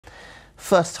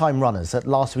First-time runners at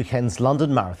last weekend's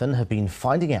London Marathon have been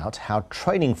finding out how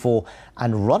training for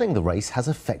and running the race has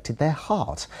affected their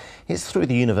heart. It's through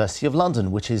the University of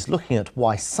London, which is looking at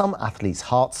why some athletes'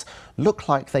 hearts look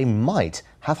like they might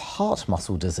have heart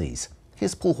muscle disease.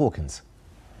 Here's Paul Hawkins.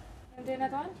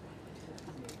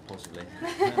 Possibly.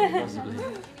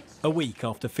 A week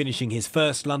after finishing his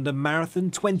first London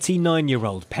Marathon,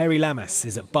 29-year-old Perry Lamas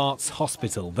is at Barts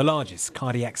Hospital, the largest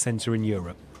cardiac centre in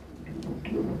Europe.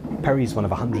 Perry's one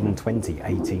of 120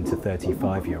 18 to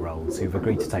 35-year-olds who've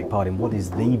agreed to take part in what is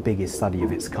the biggest study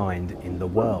of its kind in the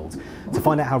world, to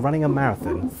find out how running a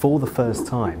marathon for the first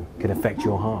time can affect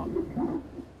your heart.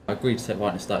 I agreed to take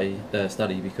part in the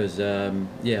study because,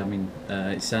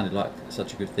 it sounded like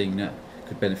such a good thing that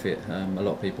could benefit a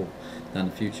lot of people down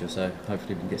the future, so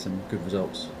hopefully we can get some good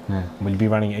results. Yeah. Will you be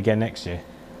running it again next year?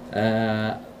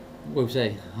 We'll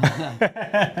see.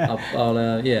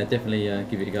 I'll definitely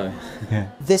give it a go. Yeah.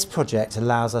 This project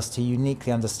allows us to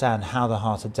uniquely understand how the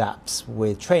heart adapts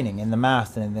with training, in the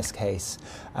marathon in this case,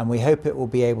 and we hope it will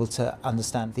be able to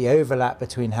understand the overlap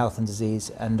between health and disease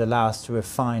and allow us to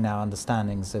refine our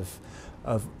understandings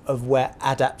of where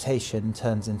adaptation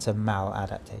turns into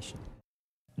maladaptation.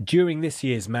 During this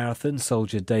year's marathon,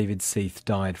 soldier David Seath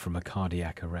died from a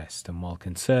cardiac arrest, and while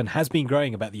concern has been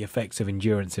growing about the effects of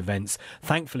endurance events,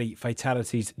 thankfully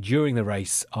fatalities during the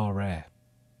race are rare.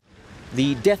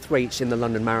 The death rates in the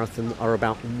London Marathon are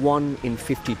about 1 in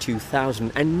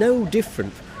 52,000, and no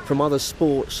different from other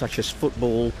sports such as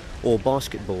football or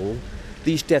basketball.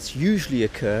 These deaths usually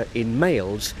occur in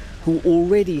males who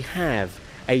already have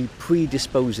a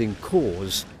predisposing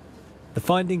cause. The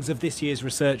findings of this year's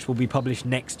research will be published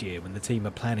next year when the team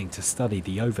are planning to study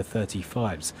the over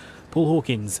 35s. Paul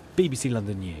Hawkins, BBC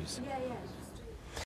London News.